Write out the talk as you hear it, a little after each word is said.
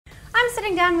I'm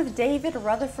sitting down with David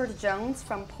Rutherford-Jones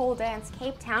from Pole Dance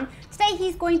Cape Town. Today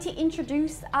he's going to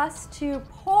introduce us to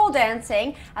pole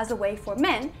dancing as a way for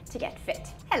men to get fit.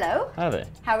 Hello. Hi there.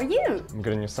 How are you? I'm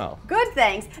good, and yourself? Good,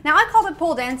 thanks. Now I called it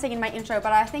pole dancing in my intro,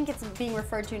 but I think it's being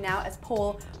referred to now as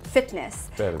pole fitness.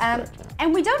 That is correct, yeah.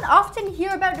 And we don't often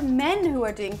hear about men who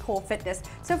are doing pole fitness.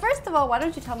 So first of all, why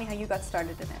don't you tell me how you got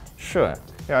started in it? Sure.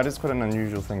 Yeah, it is quite an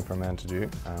unusual thing for a man to do,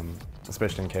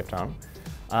 especially in Cape Town.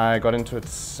 I got into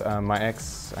it, my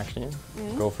ex, actually,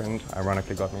 girlfriend,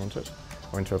 ironically got me into it.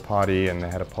 I went to a party and they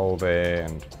had a pole there,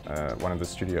 and one of the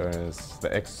studio owners,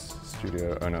 the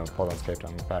ex-studio owner of Pole Dance Cape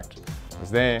Town, in fact, was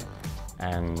there,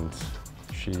 and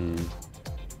she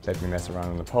let me mess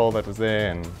around on the pole that was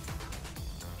there, and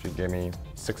she gave me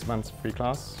 6 months free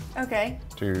class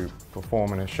to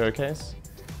perform in a showcase.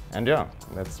 And yeah,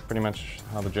 that's pretty much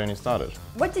how the journey started.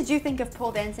 What did you think of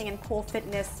pole dancing and pole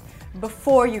fitness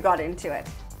before you got into it?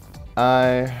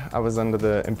 I was under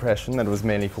the impression that it was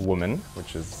mainly for women,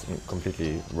 which is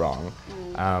completely wrong.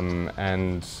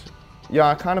 And yeah,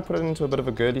 I kind of put it into a bit of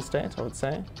a girly state, I would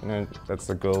say. You know, that's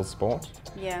a girl's sport.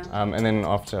 Yeah. And then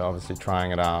after obviously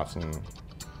trying it out and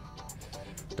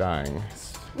dying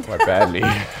quite badly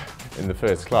in the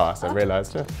first class, I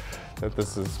realized that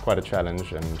this is quite a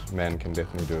challenge and men can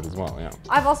definitely do it as well, yeah.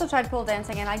 I've also tried pole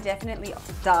dancing and I definitely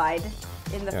died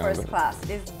in the first class. It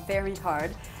is very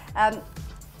hard.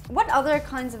 What other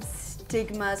kinds of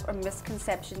stigmas or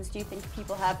misconceptions do you think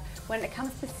people have when it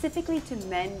comes specifically to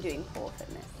men doing pole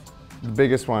fitness? The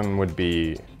biggest one would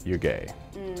be you're gay,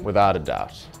 without a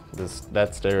doubt.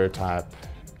 That stereotype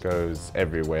goes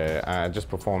everywhere. I just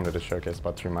performed at a showcase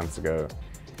about 3 months ago,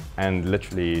 and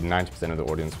literally 90% of the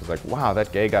audience was like, wow,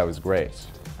 that gay guy was great.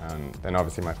 And then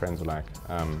obviously my friends were like,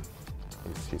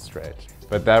 he's straight.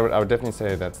 But I would definitely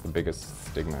say that's the biggest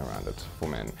stigma around it for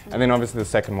men. And then obviously the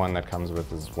second one that comes with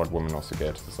is what women also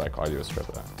get. It's like, are you a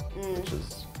stripper? Which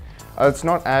is, it's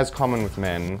not as common with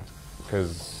men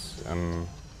because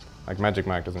like Magic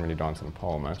Mike doesn't really dance on a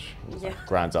pole much. He just like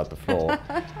grinds out the floor.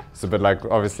 So, but like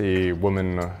obviously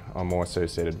women are more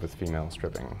associated with female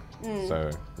stripping. So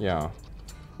yeah.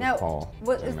 Now,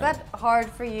 is that hard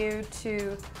for you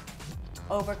to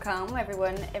overcome?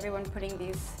 Everyone putting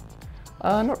these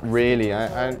not really.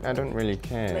 I don't really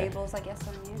care. Labels, I guess,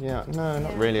 on you? Yeah, no,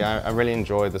 not really. I really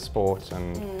enjoy the sport,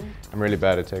 and I'm really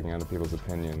bad at taking other people's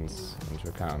opinions into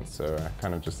account. So I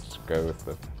kind of just go with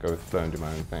the flow and do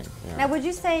my own thing. Yeah. Now, would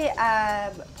you say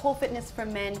pole fitness for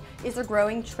men is a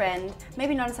growing trend?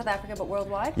 Maybe not in South Africa, but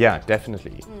worldwide? Yeah,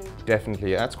 definitely.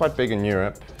 Definitely. That's quite big in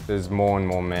Europe. There's more and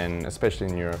more men, especially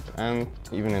in Europe, and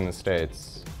even in the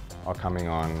States, are coming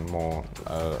on more,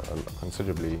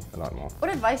 considerably a lot more.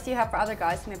 What advice do you have for other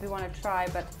guys who maybe want to try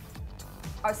but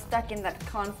are stuck in that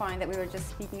confine that we were just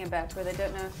speaking about, where they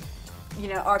don't know, you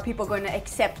know, are people going to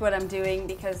accept what I'm doing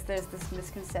because there's this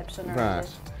misconception around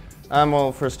it?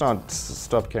 Well, for a start,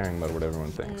 stop caring about what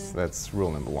everyone thinks. That's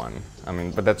rule number one. I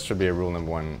mean, but that should be a rule number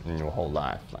one in your whole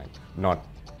life, like not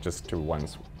just to one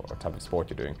type of sport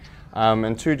you're doing.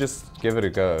 And two, just give it a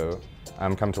go.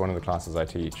 Come to one of the classes I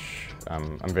teach.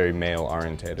 I'm very male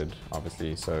orientated,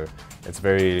 obviously, so it's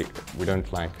we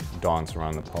don't like dance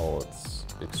around the pole. It's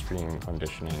extreme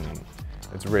conditioning, and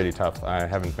it's really tough. I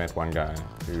haven't met one guy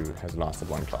who has lasted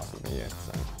one class with me yet,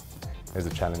 so there's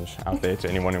a challenge out there to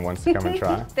anyone who wants to come and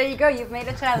try. There you go, you've made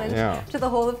a challenge to the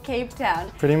whole of Cape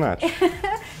Town. Pretty much.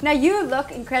 Now you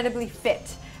look incredibly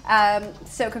fit,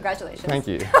 so congratulations. Thank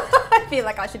you. I feel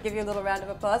like I should give you a little round of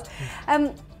applause.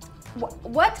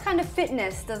 What kind of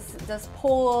fitness does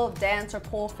pole dance or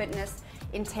pole fitness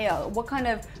entail? What kind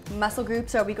of muscle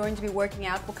groups are we going to be working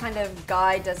out? What kind of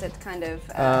guy does it kind of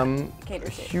cater to? A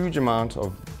huge amount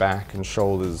of back and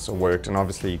shoulders are worked, and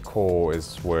obviously core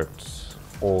is worked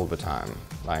all the time.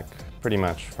 Like pretty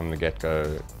much from the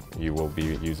get-go, you will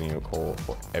be using your core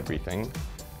for everything,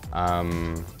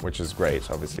 which is great,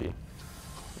 obviously.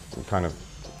 You kind of,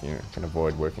 can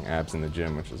avoid working abs in the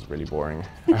gym, which is really boring.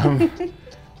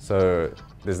 So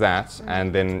there's that,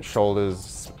 and then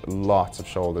shoulders, lots of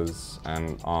shoulders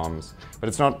and arms. But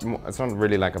it's not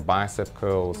really like a bicep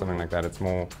curl or something like that. It's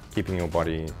more keeping your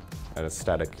body at a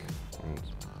static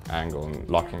angle and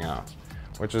locking out,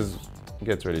 which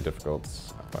gets really difficult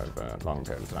over a long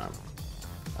period of time.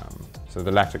 So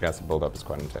the lactic acid buildup is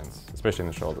quite intense, especially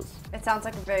in the shoulders. It sounds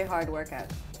like a very hard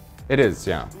workout. It is,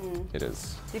 yeah, it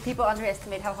is. Do people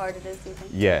underestimate how hard it is, do you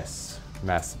think? Yes.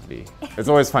 Massively. It's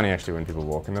always funny actually when people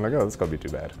walk and they're like, oh, this got to be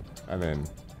too bad. And then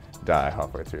just die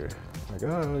halfway through. Like,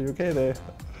 oh, you okay there?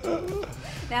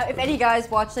 Now, if any guys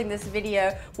watching this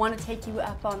video want to take you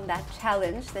up on that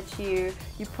challenge that you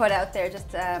put out there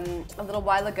just a little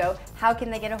while ago, how can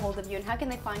they get a hold of you and how can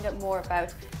they find out more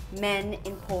about men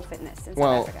in pole fitness in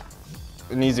South Africa?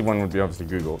 An easy one would be obviously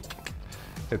Google.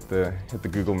 Hit the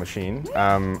Google machine.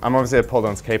 I'm obviously at Pole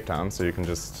Dance Cape Town, so you can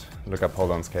just look up Pole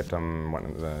Dance Cape Town. I'm one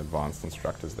of the advanced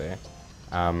instructors there,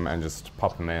 and just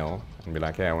pop a mail and be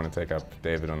like, hey, I want to take up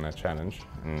David on that challenge,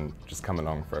 and just come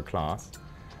along for a class.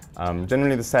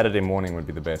 Generally, the Saturday morning would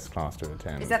be the best class to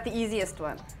attend. Is that the easiest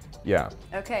one? Yeah.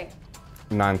 Okay.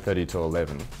 9:30 to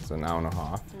 11, so an hour and a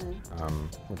half,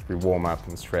 which we warm up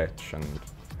and stretch and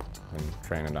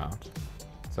train it out.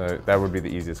 So that would be the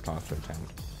easiest class to attend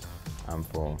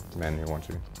for men who want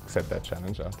to accept that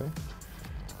challenge out there.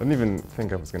 I didn't even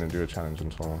think I was going to do a challenge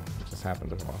until it just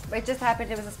happened as well. It just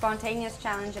happened, it was a spontaneous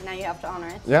challenge and now you have to honor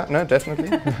it. Yeah, no, definitely,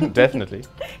 definitely.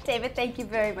 David, thank you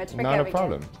very much for coming. Not a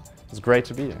problem. It's great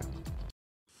to be here.